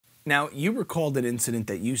Now, you recalled an incident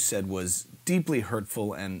that you said was deeply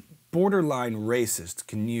hurtful and borderline racist.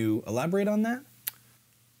 Can you elaborate on that?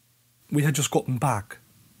 We had just gotten back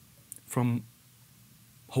from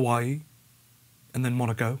Hawaii and then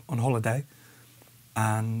Monaco on holiday.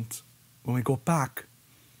 And when we got back,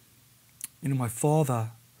 you know, my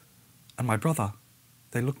father and my brother,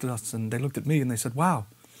 they looked at us and they looked at me and they said, wow,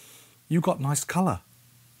 you got nice colour.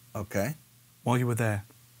 Okay. While you were there.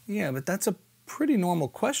 Yeah, but that's a pretty normal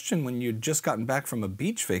question when you'd just gotten back from a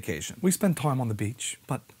beach vacation. We spent time on the beach,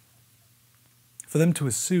 but for them to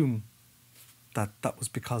assume that that was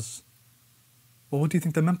because... Well, what do you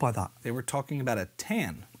think they meant by that? They were talking about a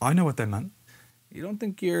tan. I know what they meant. You don't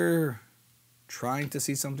think you're trying to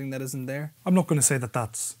see something that isn't there? I'm not going to say that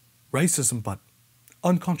that's racism, but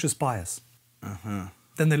unconscious bias. Uh-huh.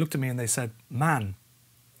 Then they looked at me and they said, man,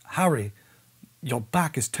 Harry, your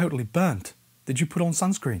back is totally burnt. Did you put on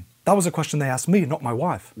sunscreen? That was a question they asked me, not my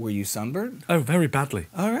wife. Were you sunburned? Oh, very badly.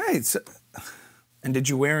 All right. So, and did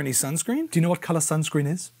you wear any sunscreen? Do you know what colour sunscreen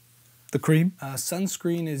is? The cream?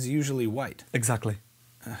 Sunscreen is usually white. Exactly.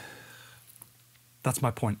 That's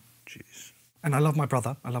my point. Jeez. And I love my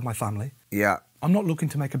brother. I love my family. Yeah. I'm not looking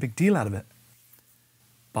to make a big deal out of it.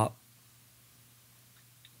 But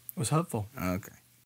it was hurtful. Okay.